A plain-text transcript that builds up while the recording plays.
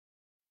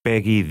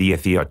Peggy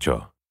 18.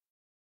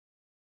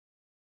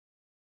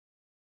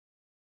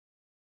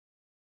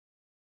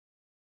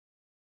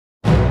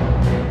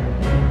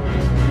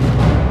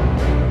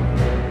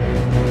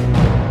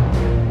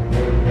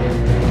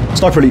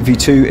 Sniper Elite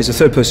V2 is a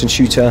third-person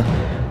shooter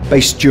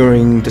based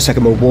during the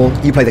Second World War.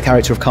 You play the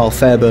character of Carl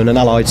Fairburn, an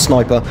Allied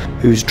sniper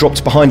who's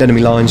dropped behind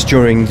enemy lines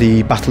during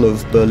the Battle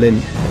of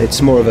Berlin.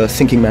 It's more of a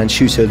thinking man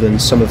shooter than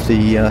some of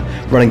the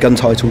run and gun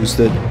titles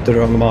that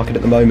are on the market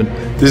at the moment.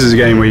 This is a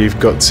game where you've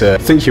got to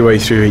think your way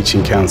through each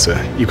encounter.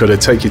 You've got to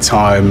take your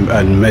time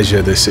and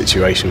measure the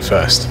situation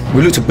first.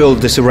 We look to build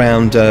this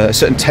around a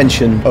certain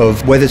tension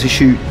of whether to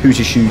shoot, who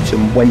to shoot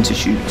and when to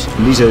shoot.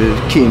 And these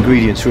are key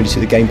ingredients really to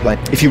the gameplay.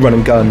 If you run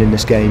and gun in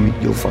this game,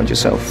 you'll find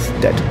yourself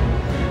dead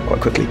quite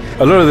quickly.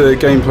 A lot of the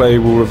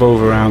gameplay will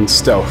revolve around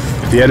stealth.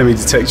 If the enemy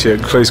detects you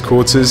at close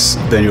quarters,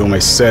 then you're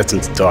almost certain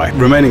to die.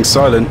 Remaining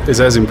silent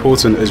is as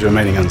important as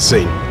remaining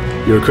unseen.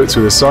 You're equipped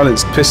with a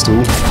silenced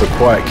pistol for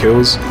quiet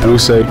kills, and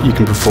also you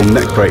can perform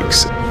neck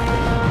breaks.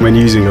 When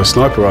using your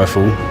sniper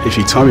rifle, if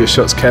you time your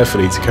shots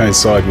carefully to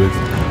coincide with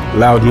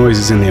loud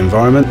noises in the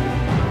environment,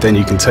 then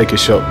you can take a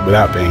shot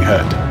without being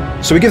heard.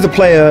 So we give the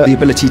player the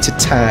ability to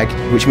tag,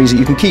 which means that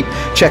you can keep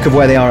check of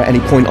where they are at any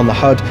point on the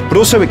HUD, but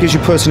also it gives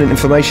you pertinent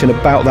information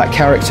about that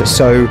character,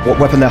 so what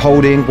weapon they're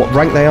holding, what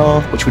rank they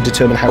are, which would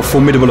determine how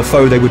formidable a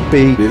foe they would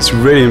be. It's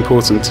really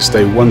important to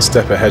stay one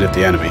step ahead of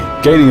the enemy.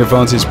 Gaining a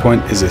vantage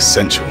point is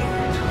essential.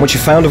 Once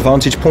you've found a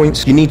vantage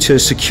point, you need to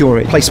secure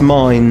it. Place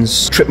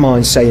mines, trip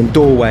mines, say, in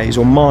doorways,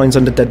 or mines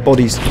under dead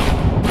bodies.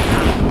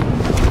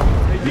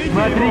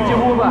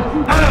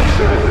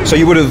 So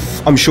you would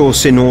have, I'm sure,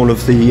 seen all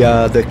of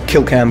the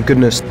kill cam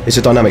goodness. It's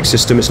a dynamic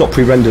system, it's not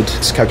pre-rendered,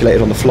 it's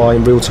calculated on the fly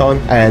in real time,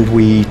 and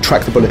we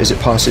track the bullet as it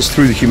passes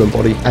through the human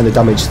body and the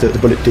damage that the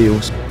bullet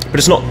deals. But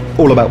it's not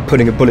all about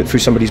putting a bullet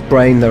through somebody's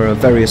brain. There are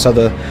various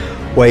other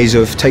ways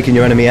of taking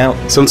your enemy out.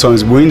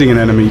 Sometimes wounding an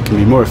enemy can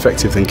be more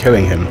effective than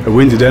killing him. A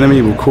wounded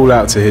enemy will call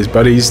out to his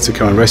buddies to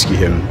come and rescue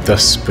him,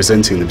 thus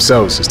presenting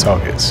themselves as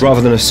targets.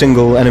 Rather than a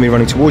single enemy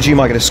running towards you, you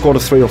might get a squad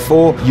of 3 or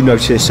 4. You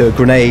notice a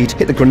grenade,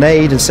 hit the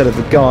grenade instead of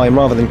the guy, and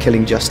rather than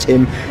killing just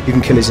him, you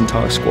can kill his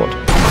entire squad.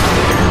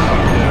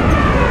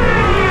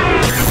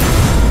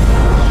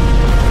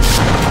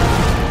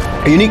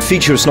 A unique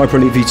feature of Sniper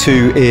Elite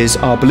V2 is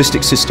our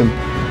ballistic system.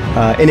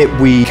 In it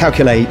we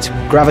calculate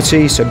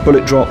gravity, so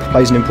bullet drop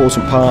plays an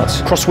important part.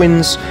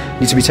 Crosswinds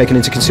need to be taken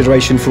into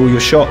consideration for all your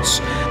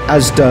shots,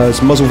 as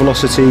does muzzle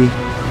velocity.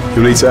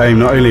 You'll need to aim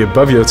not only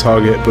above your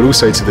target but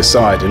also to the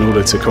side in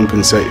order to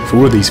compensate for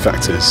all of these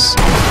factors.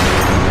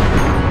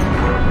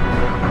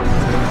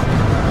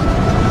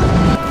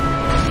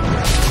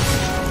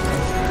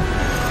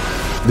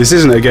 This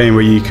isn't a game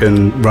where you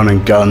can run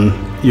and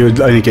gun. You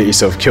would only get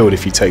yourself killed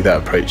if you take that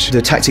approach.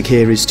 The tactic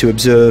here is to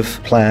observe,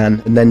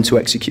 plan, and then to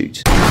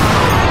execute.